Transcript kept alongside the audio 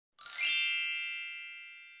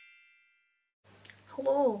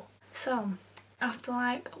Hello. So, after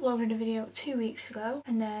like uploading a video 2 weeks ago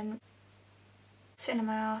and then sitting in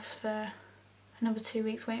my house for another 2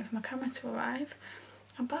 weeks waiting for my camera to arrive,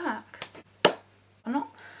 I'm back. I'm not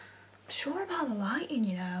sure about the lighting,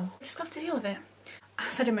 you know. I just have to deal with it. I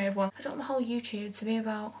said in my other one, I don't want my whole YouTube to be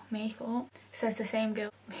about makeup. It says the same girl,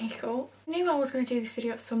 makeup. I knew I was going to do this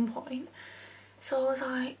video at some point, so I was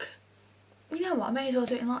like, you know what, I may as well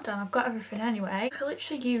do it in lockdown. I've got everything anyway. I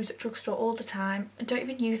literally use Drugstore all the time. I don't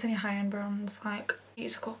even use any high-end brands, like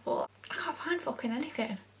use a couple. I can't find fucking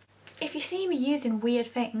anything. If you see me using weird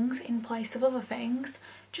things in place of other things,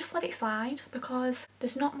 just let it slide because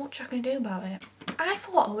there's not much I can do about it. I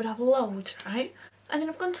thought I would have loads, right? And then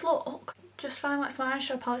I've gone to look, just find like some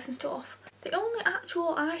eyeshadow palettes and stuff. The only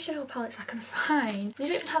actual eyeshadow palettes I can find, they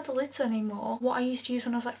don't even have the lids anymore, what I used to use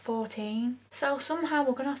when I was like 14. So somehow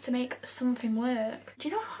we're going to have to make something work. Do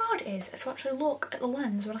you know how hard it is to actually look at the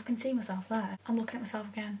lens when I can see myself there? I'm looking at myself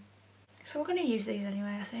again. So we're going to use these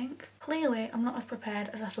anyway, I think. Clearly, I'm not as prepared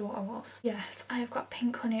as I thought I was. Yes, I have got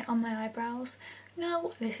pink honey on my eyebrows.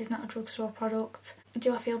 No, this is not a Drugstore product.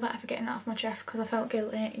 Do I feel better for getting that off my chest because I felt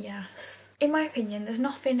guilty? Yes. In my opinion, there's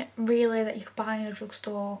nothing really that you could buy in a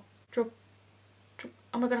drugstore.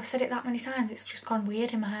 Oh my god, I've said it that many times, it's just gone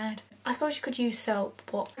weird in my head. I suppose you could use soap,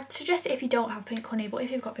 but I'd suggest it if you don't have pink honey, but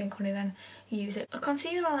if you've got pink honey then use it. A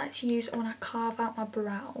concealer I like to use when I carve out my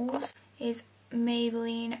brows is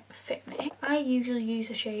Maybelline Fit Me. I usually use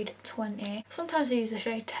the shade 20. Sometimes I use the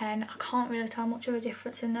shade 10. I can't really tell much of a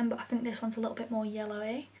difference in them, but I think this one's a little bit more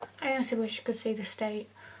yellowy. I honestly wish you could see the state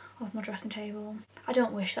of my dressing table. I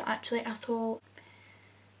don't wish that actually at all.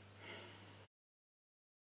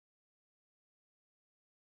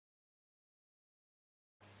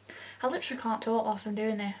 I literally can't talk whilst I'm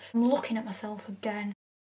doing this. I'm looking at myself again.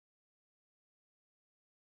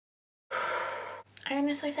 I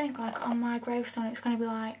honestly think like on my gravestone it's going to be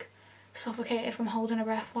like suffocated from holding a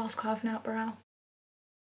breath whilst carving out brow.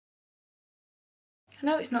 I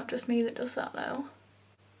know it's not just me that does that though.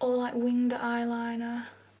 Or like winged eyeliner.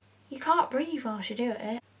 You can't breathe whilst you do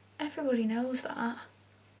it. Everybody knows that.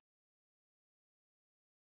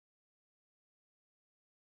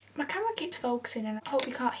 My camera keeps focusing and I hope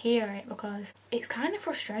you can't hear it because it's kind of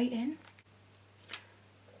frustrating.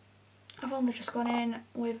 I've only just gone in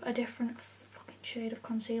with a different fucking shade of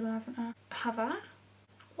concealer, haven't I? Have I?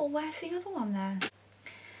 Well, where's the other one then?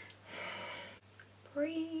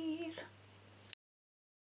 Breathe.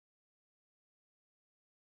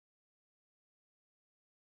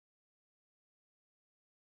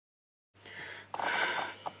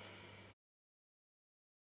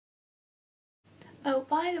 Oh,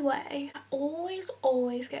 by the way, I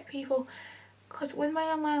always get people, because with my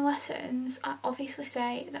online lessons, I obviously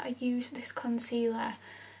say that I use this concealer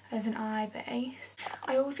as an eye base.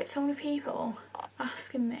 I always get so many people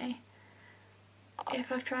asking me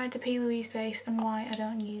if I've tried the P. Louise base and why I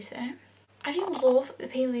don't use it. I do love the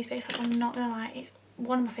P. Louise base, like I'm not gonna lie, it's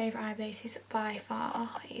one of my favourite eye bases by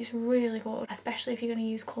far. It's really good, especially if you're going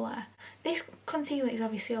to use colour. This concealer is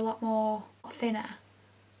obviously a lot more thinner.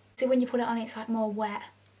 So when you put it on it's like more wet,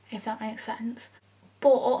 if that makes sense.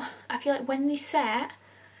 But I feel like when they set,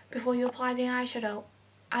 before you apply the eyeshadow,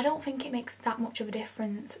 I don't think it makes that much of a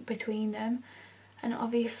difference between them. And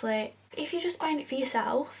obviously, if you're just buying it for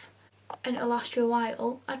yourself and it'll last you a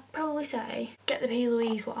while, I'd probably say get the P.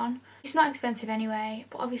 Louise one. It's not expensive anyway,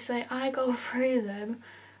 but obviously I go through them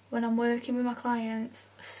when I'm working with my clients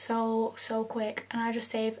so quick, and I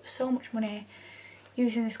just save so much money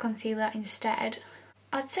using this concealer instead.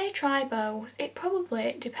 I'd say try both. It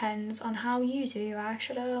probably depends on how you do your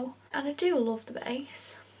eyeshadow. And I do love the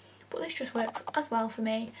base, but this just works as well for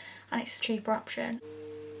me and it's a cheaper option.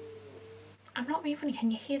 I'm not being funny,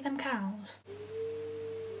 can you hear them cows?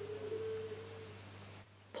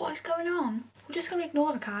 What is going on? We're just going to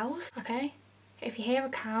ignore the cows, okay? If you hear a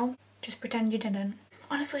cow, just pretend you didn't.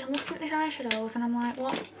 Honestly, I'm looking at these eyeshadows and I'm like,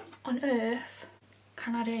 what on earth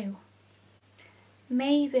can I do?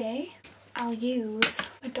 Maybe I'll use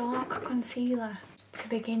a dark concealer to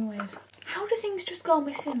begin with. How do things just go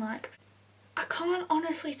missing? Like, I can't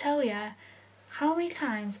honestly tell you how many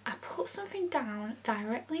times I put something down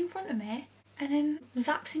directly in front of me and then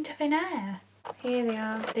zaps into thin air. Here they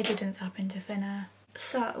are. They didn't zap into thin air.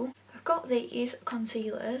 So, I've got these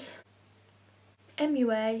concealers.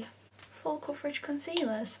 MUA full coverage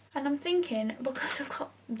concealers. And I'm thinking, because I've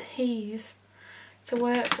got these to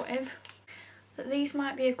work with, that these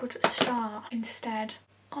might be a good start instead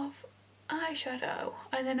of eyeshadow,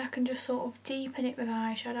 and then I can just sort of deepen it with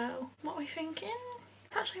eyeshadow. What are we thinking?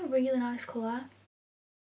 It's actually a really nice colour.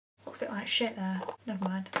 Looks a bit like shit there. Never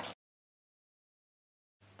mind.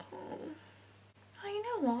 Oh, I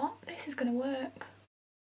is going to work.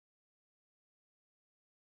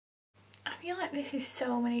 I feel like this is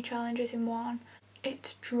so many challenges in one.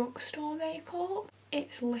 It's drugstore makeup,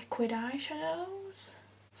 it's liquid eyeshadows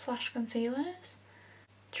 / concealers,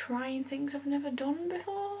 trying things I've never done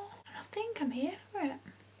before, and I think I'm here for it.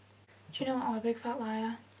 Do you know what, I'm a big fat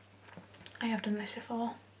liar. I have done this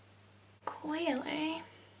before. Clearly,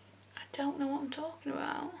 I don't know what I'm talking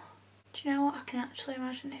about. Do you know what, I can actually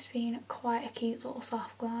imagine this being quite a cute little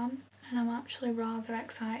soft glam, and I'm actually rather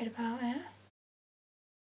excited about it.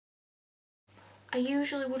 I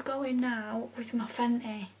usually would go in now with my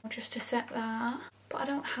Fenty, just to set that, but I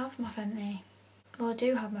don't have my Fenty. Well, I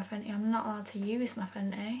do have my Fenty, I'm not allowed to use my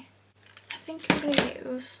Fenty. I think I'm going to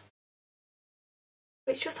use,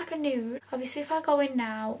 it's just like a nude. Obviously if I go in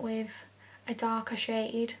now with a darker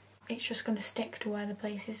shade, it's just going to stick to where the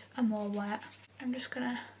places are more wet. I'm just going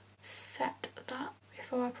to set that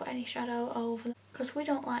before I put any shadow over, because we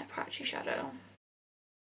don't like patchy shadow.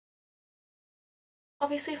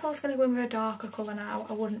 Obviously if I was going to go in with a darker colour now,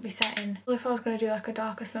 I wouldn't be setting. Well, if I was going to do like a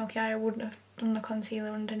darker smoky eye, I wouldn't have done the concealer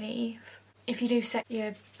underneath. If you do set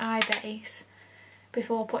your eye base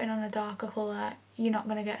before putting on a darker colour, you're not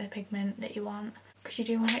going to get the pigment that you want, because you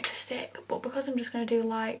do want it to stick. But because I'm just going to do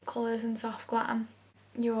light colours and soft glam,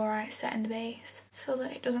 you're alright setting the base so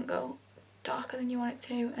that it doesn't go darker than you want it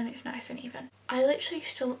to and it's nice and even. I literally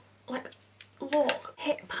used to, like, look,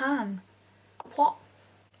 hit pan. What?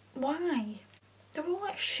 Why? They're all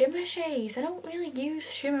like shimmer shades. I don't really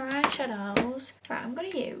use shimmer eyeshadows. Right, I'm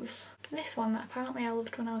going to use this one that apparently I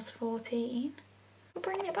loved when I was 14. We're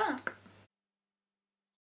bringing it back.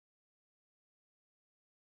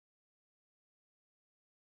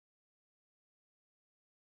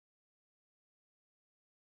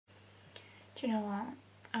 Do you know what?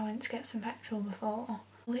 I went to get some petrol before.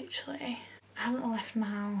 Literally, I haven't left my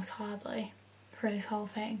house hardly for this whole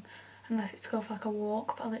thing, unless it's to go for like a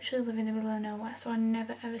walk, but I literally live in the middle of nowhere, so I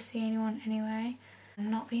never ever see anyone anyway.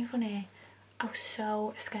 I'm not being funny, I was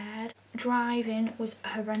so scared. Driving was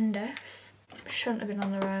horrendous. Shouldn't have been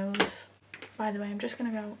on the roads. By the way, I'm just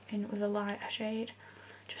going to go in with a lighter shade,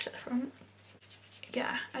 just at the front.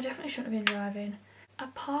 Yeah, I definitely shouldn't have been driving. I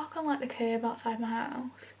park on like the curb outside my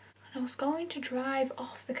house, and I was going to drive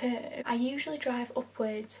off the curb. I usually drive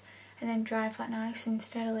upwards and then drive like nice and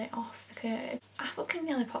steadily off the curb. I fucking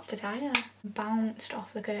nearly popped a tyre, bounced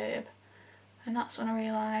off the curb, and that's when I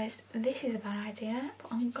realised this is a bad idea,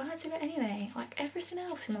 but I'm gonna do it anyway, like everything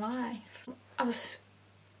else in my life. I was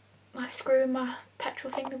like screwing my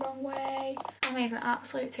petrol thing the wrong way. I made an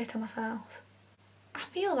absolute tit of myself. I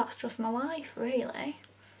feel that's just my life, really.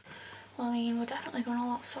 Well, I mean, we're definitely going a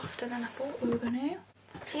lot softer than I thought we were going to.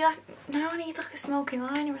 See, like, now I need like a smoky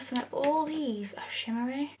liner or something, but all these are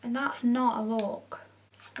shimmery, and that's not a look.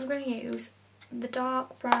 I'm going to use the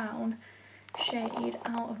dark brown shade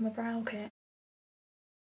out of my brow kit.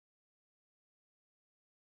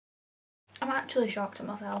 I'm actually shocked at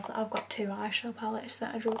myself that I've got 2 eyeshadow palettes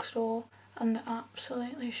that are drugstore, and they're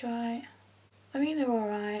absolutely shite. I mean, they're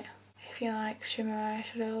alright if you like shimmer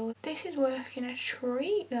eyeshadow. This is working a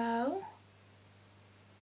treat though.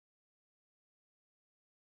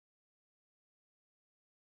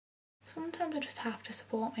 Sometimes I just have to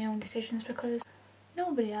support my own decisions because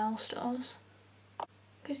nobody else does.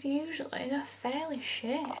 Because usually they're fairly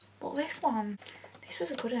shit. But this one, this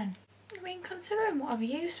was a good one. I mean, considering what I've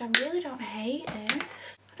used, I really don't hate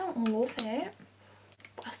this. I don't love it,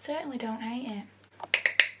 but I certainly don't hate it.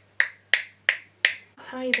 That's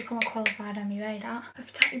how you become a qualified MUA, that. If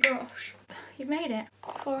you tap your brush, you've made it.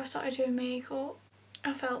 Before I started doing makeup,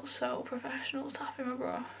 I felt so professional tapping my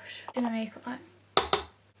brush. Doing my makeup like,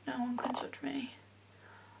 no one can touch me.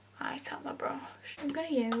 I tap my brush. I'm going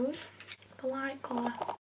to use the light colour.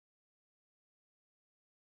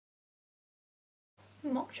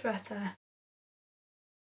 Much better.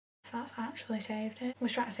 So that's actually saved it. I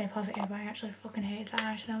was trying to stay positive, but I actually fucking hated the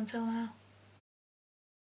eyeshadow until now.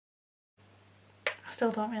 I still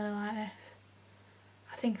don't really like this.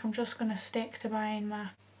 I think I'm just going to stick to buying my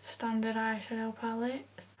standard eyeshadow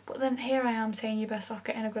palettes. But then here I am saying you're best off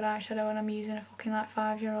getting a good eyeshadow and I'm using a fucking like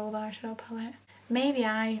 5-year-old eyeshadow palette. Maybe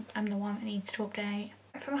I am the one that needs to update.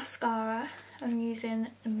 For mascara, I'm using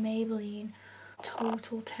the Maybelline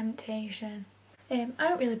Total Temptation. I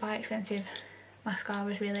don't really buy expensive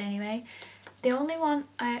mascaras really anyway. The only one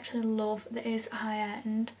I actually love that is high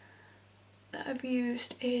end that I've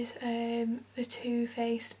used is the Too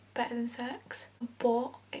Faced Better Than Sex,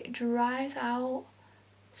 but it dries out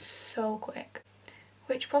so quick,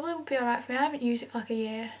 which probably would be alright for me. I haven't used it for like a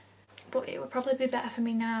year, but it would probably be better for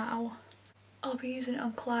me now. I'll be using it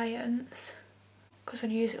on clients because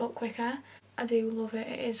I'd use it up quicker. I do love it.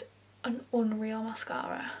 It is an unreal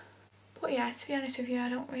mascara. But yeah, to be honest with you, I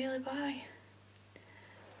don't really buy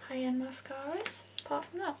high-end mascaras apart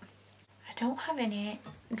from that. I don't have any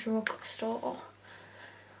Drugstore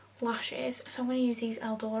lashes, so I'm going to use these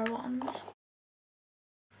Eldora ones.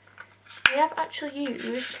 I have actually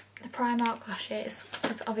used the Primark lashes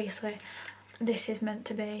because obviously this is meant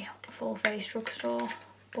to be a full face Drugstore,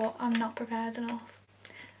 but I'm not prepared enough.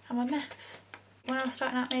 I'm a mess. When I was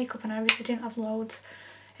starting out makeup and I obviously didn't have loads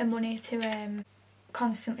of money to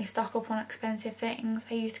constantly stock up on expensive things,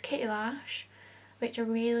 I used Kitty Lash, which are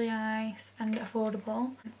really nice and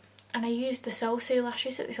affordable. And I used the So-So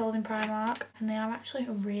lashes that they sold in Primark, and they are actually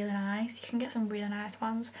really nice. You can get some really nice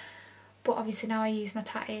ones. But obviously now I use my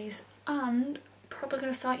tatties, and probably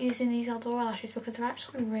going to start using these Eldora lashes because they're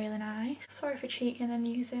actually really nice. Sorry for cheating and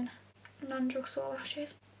using non-drugstore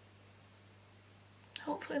lashes.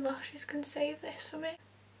 Hopefully lashes can save this for me.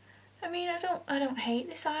 I mean, I don't hate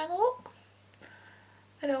this eye look.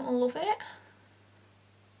 I don't love it.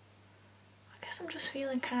 I guess I'm just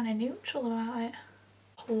feeling kind of neutral about it.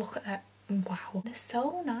 Look at that. Wow, they're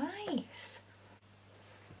so nice.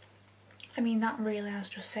 I mean, that really has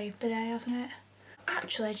just saved the day, hasn't it?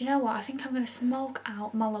 Actually, do you know what? I think I'm going to smoke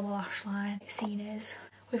out my lower lash line. Seeing as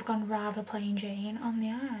we've gone rather plain Jane on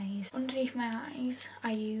the eyes. Underneath my eyes,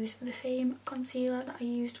 I use the same concealer that I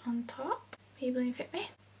used on top. Maybelline Fit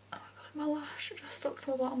Me. Oh my god, my lash just stuck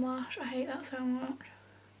to my bottom lash. I hate that so much.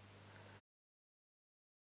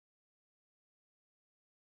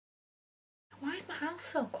 Why is my house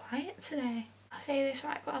so quiet today? I say this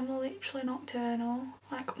right, but I'm literally nocturnal.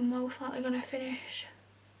 Like, I'm most likely going to finish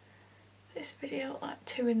this video at like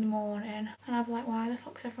 2 in the morning. And I'll be like, why the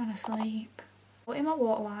fuck's everyone asleep? But in my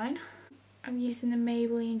waterline, I'm using the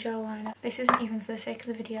Maybelline gel liner. This isn't even for the sake of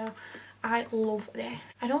the video. I love this.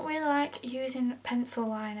 I don't really like using pencil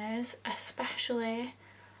liners, especially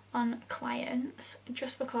on clients,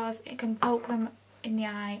 just because it can poke them in the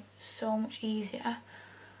eye so much easier.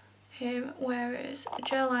 Whereas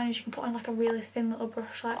gel liners you can put on like a really thin little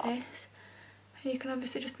brush like this, and you can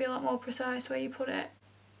obviously just be a lot more precise where you put it,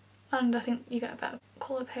 and I think you get a better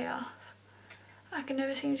colour payoff. I can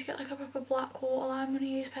never seem to get like a proper black waterline when I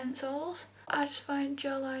use pencils. I just find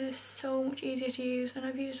gel liners so much easier to use, and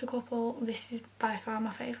I've used a couple. This is by far my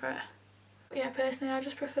favourite. But yeah, personally I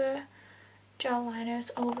just prefer gel liners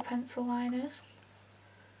over pencil liners.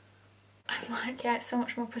 I'm like, yeah, it's so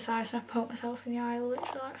much more precise, and I've poked myself in the eye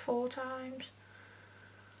literally like 4 times.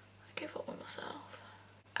 I give up with myself.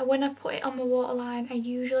 And when I put it on my waterline, I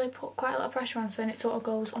usually put quite a lot of pressure on, so then it sort of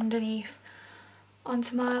goes underneath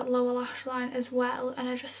onto my lower lash line as well, and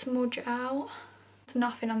I just smudge it out. There's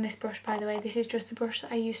nothing on this brush, by the way. This is just the brush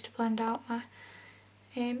that I used to blend out my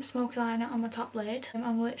smoky liner on my top lid.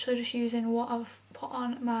 I'm literally just using what I've put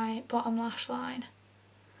on my bottom lash line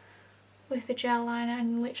with the gel liner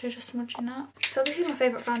and literally just smudging that. So this is my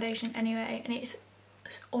favourite foundation anyway, and it's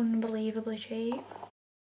unbelievably cheap.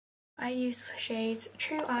 I use the shades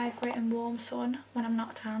True Ivory and Warm Sun when I'm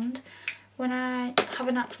not tanned. When I have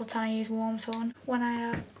a natural tan, I use Warm Sun. When I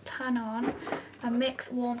have tan on, I mix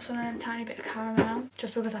Warm Sun and a tiny bit of caramel,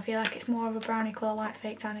 just because I feel like it's more of a brownie colour like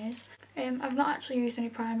fake tan is. I've not actually used any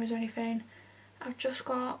primers or anything. I've just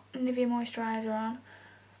got Nivea moisturiser on.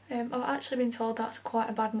 I've actually been told that's quite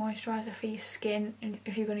a bad moisturiser for your skin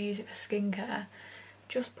if you're going to use it for skincare,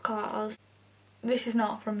 just because this is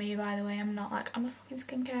not from me, by the way. I'm not like, I'm a fucking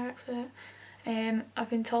skincare expert. I've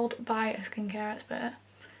been told by a skincare expert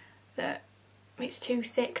that it's too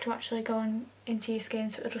thick to actually go into your skin,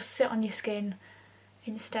 so it'll just sit on your skin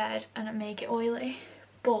instead and make it oily.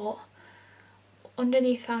 But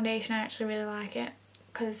underneath foundation I actually really like it,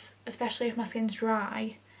 because especially if my skin's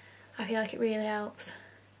dry, I feel like it really helps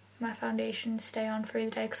my foundation stay on through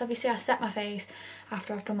the day, because obviously I set my face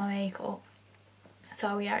after I've done my makeup,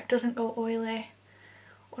 so yeah, it doesn't go oily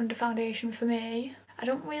under foundation for me. I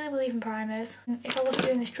don't really believe in primers. If I wasn't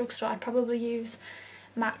doing this drugstore, I'd probably use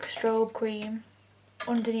MAC Strobe Cream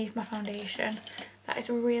underneath my foundation. That is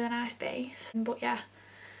a really nice base. But yeah,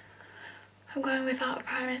 I'm going without a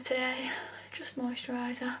primer today, just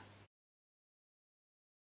moisturiser.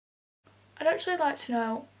 I'd actually like to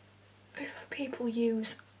know if people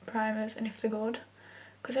use primers and if they're good,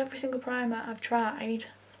 because every single primer I've tried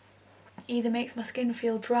either makes my skin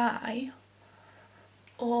feel dry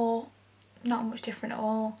or not much different at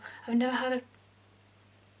all. I've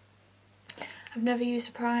never used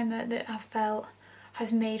a primer that I've felt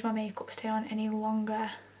has made my makeup stay on any longer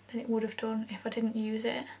than it would have done if I didn't use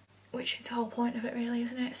it, which is the whole point of it really,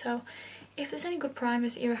 isn't it? So if there's any good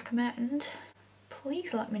primers that you recommend,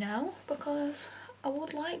 please let me know, because I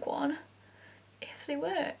would like one if they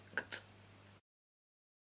worked.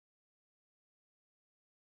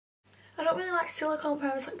 don't really like silicone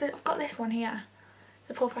primers. Like I've got this one here,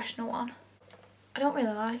 the professional one. I don't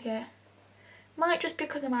really like it. Might just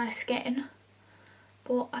because of my skin,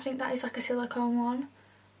 but I think that is like a silicone one,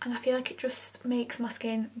 and I feel like it just makes my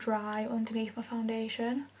skin dry underneath my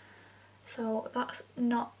foundation, so that's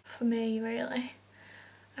not for me really.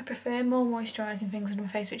 I prefer more moisturising things under my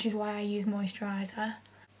face, which is why I use moisturiser.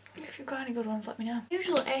 If you've got any good ones, let me know.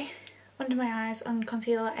 Usually under my eyes and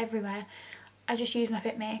concealer everywhere, I just use my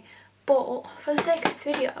Fit Me, but for the sake of this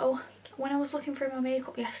video, when I was looking through my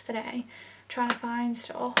makeup yesterday trying to find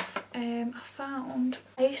stuff, I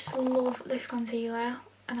used to love this concealer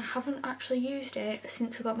and I haven't actually used it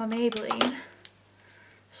since I got my Maybelline,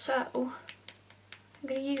 so I'm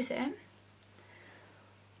going to use it.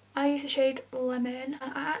 I use the shade Lemon,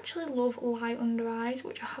 and I actually love light under eyes,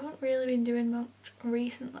 which I haven't really been doing much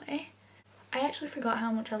recently. I actually forgot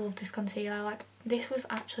how much I love this concealer. Like, this was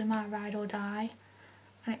actually my ride or die,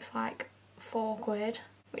 and it's like £4,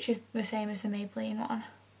 which is the same as the Maybelline one.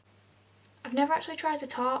 I've never actually tried the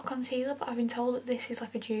Tarte concealer, but I've been told that this is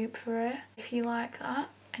like a dupe for it. If you like that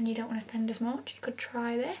and you don't want to spend as much, you could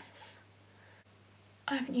try this.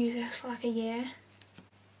 I haven't used this for like a year.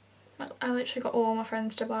 I literally got all my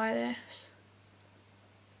friends to buy this.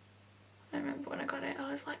 I remember when I got it,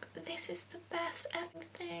 I was like, this is the best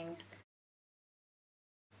everything.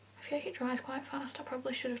 I feel like it dries quite fast. I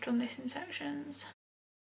probably should have done this in sections.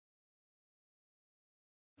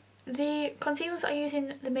 The concealers I use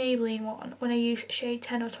in the Maybelline one, when I use shade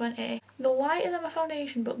 10 or 20, they're lighter than my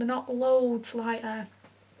foundation, but they're not loads lighter.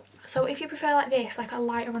 So if you prefer like this, like a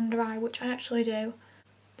lighter under eye, which I actually do,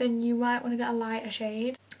 then you might want to get a lighter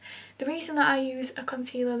shade. The reason that I use a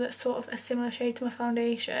concealer that's sort of a similar shade to my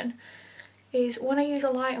foundation is when I use a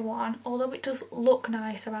lighter one, although it does look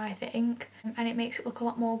nicer I think, and it makes it look a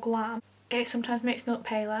lot more glam, it sometimes makes me look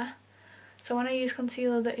paler. So when I use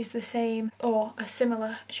concealer that is the same or a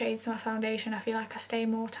similar shade to my foundation, I feel like I stay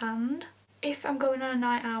more tanned. If I'm going on a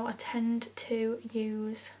night out, I tend to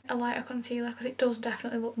use a lighter concealer because it does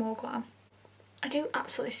definitely look more glam. I do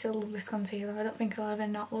absolutely still love this concealer. I don't think I'll ever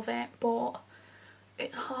not love it, but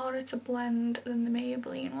it's harder to blend than the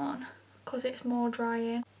Maybelline one because it's more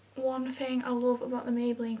drying. One thing I love about the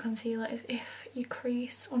Maybelline concealer is if you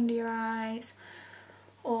crease under your eyes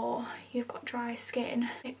or you've got dry skin,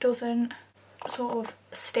 it doesn't sort of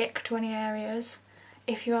stick to any areas.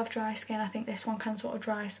 If you have dry skin, I think this one can sort of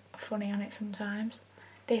dry funny on it sometimes.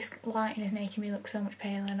 This lighting is making me look so much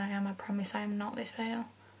paler than I am. I promise I am not this pale.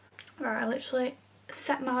 Right, I literally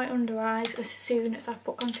set my under eyes as soon as I've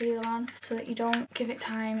put concealer on so that you don't give it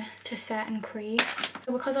time to set and crease.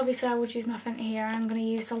 So because obviously I would use my Fenty here, I'm going to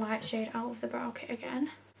use the light shade out of the brow kit again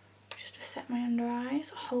just to set my under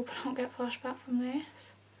eyes. I hope I don't get flashback from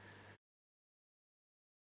this.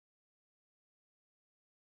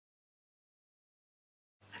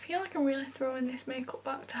 I feel like I'm really throwing this makeup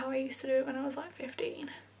back to how I used to do it when I was like 15.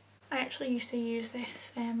 I actually used to use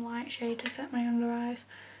this light shade to set my under eyes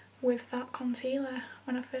with that concealer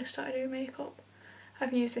when I first started doing makeup.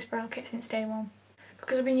 I've used this brow kit since day one.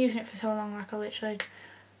 Because I've been using it for so long, like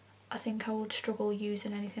I think I would struggle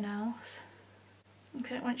using anything else.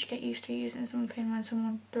 Because once you get used to using something, when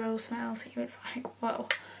someone throws something else at you, it's like, whoa,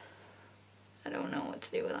 I don't know what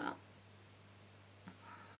to do with that.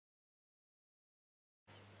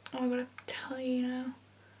 Oh, I gotta tell you now,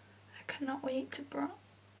 I cannot wait to bronze.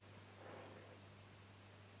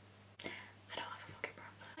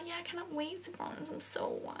 Yeah, I cannot wait to bronze. I'm so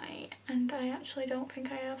white, and I actually don't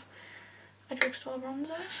think I have a Drugstore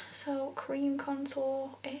bronzer, so cream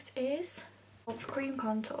contour it is. For cream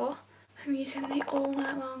contour, I'm using the All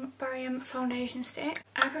Night Long Barium foundation stick.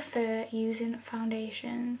 I prefer using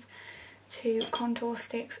foundations to contour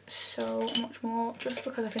sticks so much more, just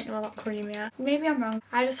because I think they're a lot creamier. Maybe I'm wrong,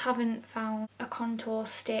 I just haven't found a contour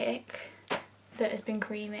stick that has been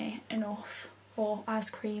creamy enough, or as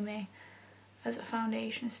creamy as a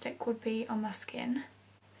foundation stick would be on my skin.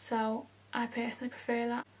 So I personally prefer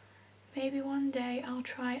that. Maybe one day I'll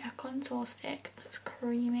try a contour stick that's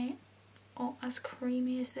creamy, or as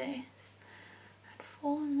creamy as this, and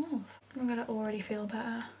fall in love. I'm gonna already feel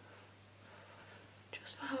better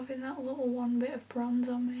just for having that little one bit of bronze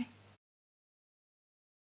on me.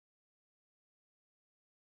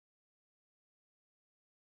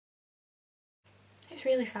 It's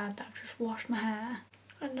really sad that I've just washed my hair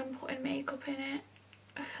and I'm putting makeup in it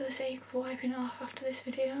for the sake of wiping it off after this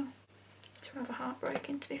video. It's rather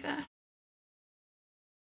heartbreaking, to be fair.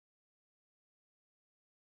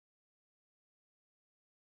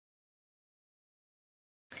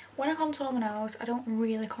 When I contour my nose, I don't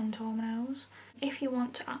really contour my nose. If you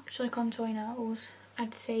want to actually contour your nose,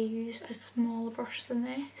 I'd say use a smaller brush than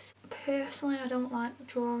this. Personally, I don't like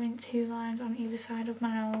drawing two lines on either side of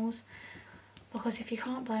my nose because if you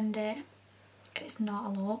can't blend it, it's not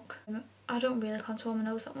a look. I don't really contour my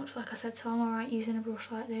nose that much, like I said, so I'm alright using a brush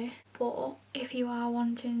like this. But if you are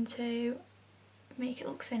wanting to make it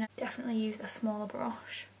look thinner, definitely use a smaller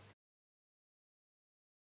brush.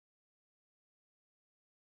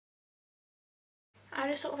 I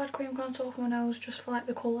just sort of had cream contour for my nose just for like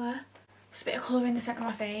the colour. Just a bit of colour in the centre of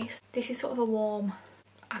my face. This is sort of a warm,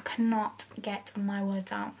 I cannot get my words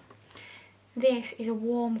out. This is a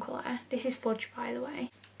warm colour. This is fudge, by the way.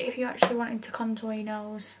 If you're actually wanting to contour your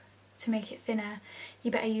nose to make it thinner, you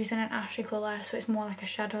better use an ashy colour so it's more like a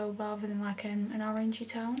shadow rather than like an orangey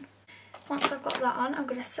tone. Once I've got that on, I'm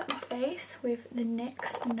going to set my face with the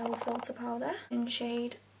NYX No Filter powder in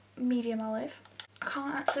shade Medium Olive. I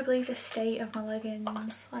can't actually believe the state of my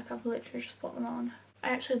leggings, like I've literally just put them on. I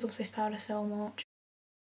actually love this powder so much.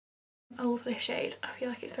 I love this shade, I feel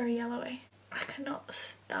like it's very yellowy. I cannot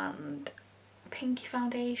stand pinky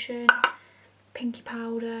foundation, pinky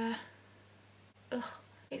powder. Ugh,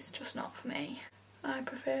 it's just not for me. I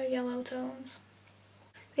prefer yellow tones.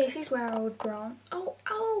 This is where I would bronze.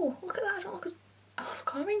 Oh, look at that, I don't look as... Oh,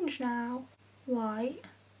 look orange now. White.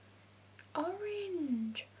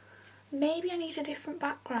 Orange. Maybe I need a different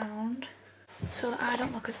background so that I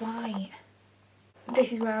don't look as white.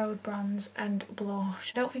 This is where I would bronze and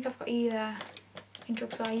blush. I don't think I've got either in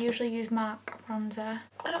Drugstore. I usually use MAC bronzer.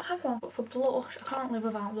 I don't have one, but for blush, I can't live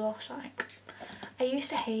without blush. Like, I used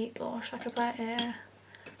to hate blush, like I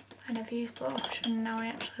never used blush and now I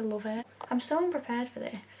actually love it. I'm so unprepared for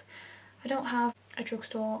this. I don't have a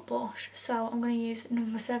Drugstore blush, so I'm going to use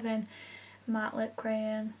number 7 matte lip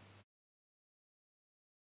crayon.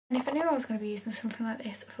 And if I knew I was going to be using something like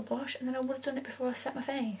this for blush, and then I would have done it before I set my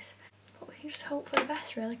face. But we can just hope for the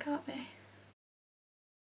best really, can't we?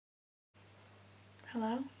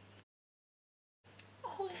 Hello?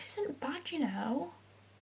 Oh, this isn't bad, you know.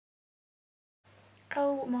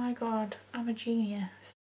 Oh my god, I'm a genius.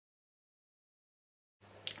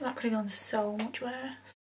 That could have gone so much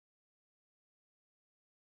worse.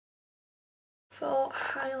 For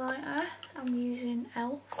highlighter, I'm using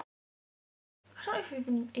e.l.f. I don't know if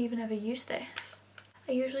I've even ever used this.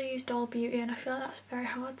 I usually use Doll Beauty and I feel like that's very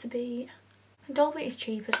hard to beat. And Doll Beauty is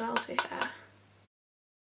cheap as well, to be fair.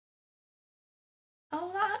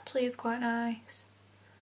 Oh, that actually is quite nice.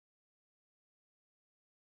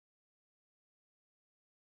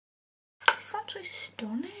 It's actually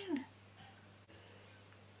stunning.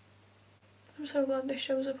 I'm so glad this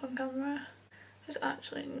shows up on camera. There's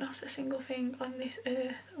actually not a single thing on this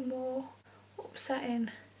earth more upsetting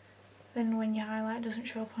than when your highlight doesn't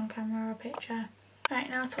show up on camera or a picture. Right,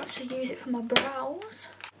 now to actually use it for my brows,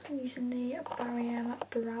 I'm using the Barrier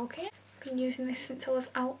Brow Kit. I've been using this since I was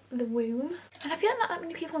out the womb. And I feel like not that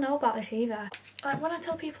many people know about this either. Like when I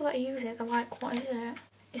tell people that I use it, they're like, what is it?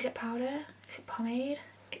 Is it powder? Is it pomade?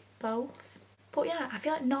 It's both. But yeah, I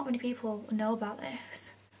feel like not many people know about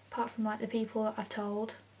this. Apart from like the people that I've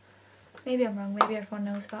told. Maybe I'm wrong, maybe everyone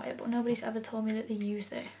knows about it, but nobody's ever told me that they use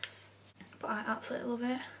this. But I absolutely love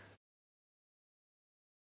it.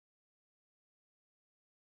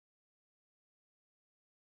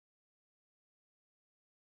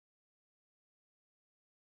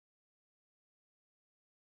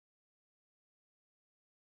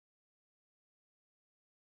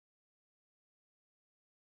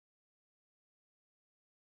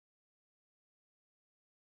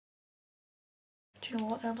 Do you know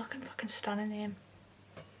what? They're looking fucking stunning in.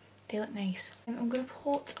 They look nice. I'm going to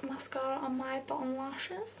put mascara on my bottom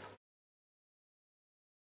lashes.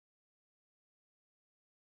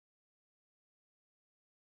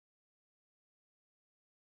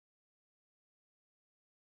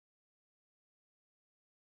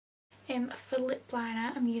 For lip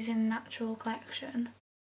liner, I'm using Natural Collection.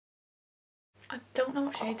 I don't know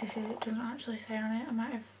what shade this is, it doesn't actually say on it. I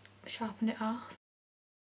might have sharpened it off.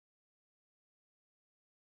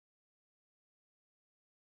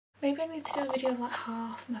 Maybe I need to do a video of like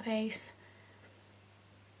half my face,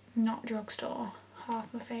 not Drugstore.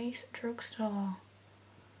 Half my face, Drugstore.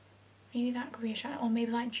 Maybe that could be a shot, or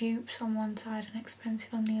maybe like dupes on one side and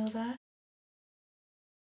expensive on the other.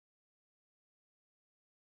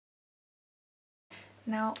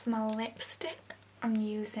 Now for my lipstick, I'm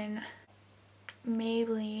using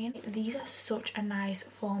Maybelline. These are such a nice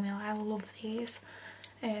formula, I love these.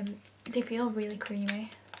 They feel really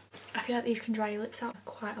creamy. I feel like these can dry your lips out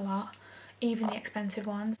quite a lot, even the expensive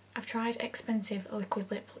ones. I've tried expensive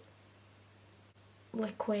liquid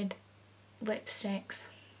lipsticks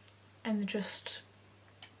and they're just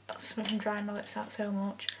some of them dry my lips out so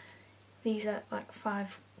much. These are like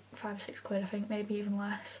five or 6 quid I think, maybe even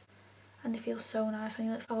less. And they feel so nice on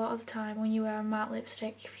your lips. A lot of the time when you wear a matte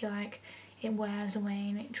lipstick you feel like it wears away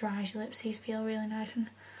and it dries your lips. These feel really nice and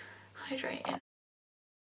hydrating.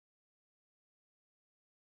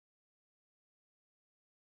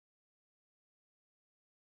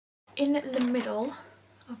 In the middle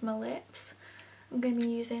of my lips I'm going to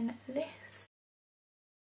be using this.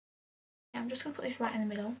 I'm just going to put this right in the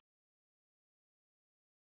middle.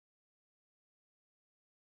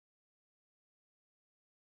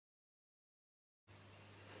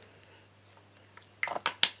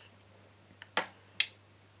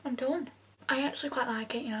 I'm done. I actually quite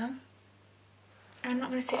like it, you know. I'm not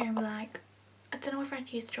going to sit here and be like, I don't know if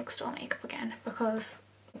I'd use drugstore makeup again, because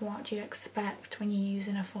what do you expect when you're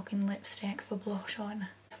using a fucking lipstick for blush on?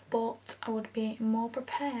 But I would be more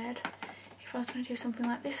prepared if I was going to do something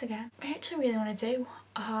like this again. I actually really want to do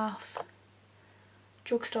a half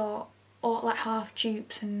drugstore or like half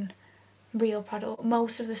dupes and real product.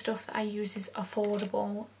 Most of the stuff that I use is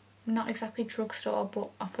affordable, not exactly drugstore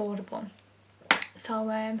but affordable.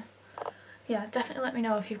 So yeah, definitely let me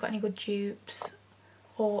know if you've got any good dupes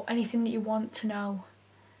or anything that you want to know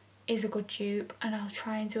is a good dupe, and I'll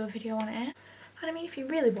try and do a video on it. And I mean, if you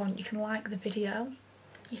really want, you can like the video,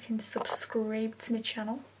 you can subscribe to my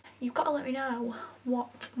channel. You've got to let me know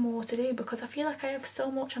what more to do, because I feel like I have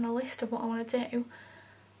so much on a list of what I want to do,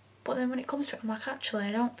 but then when it comes to it I'm like, actually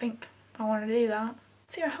I don't think I want to do that.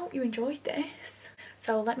 So I hope you enjoyed this.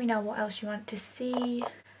 So let me know what else you want to see,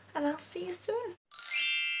 and I'll see you soon.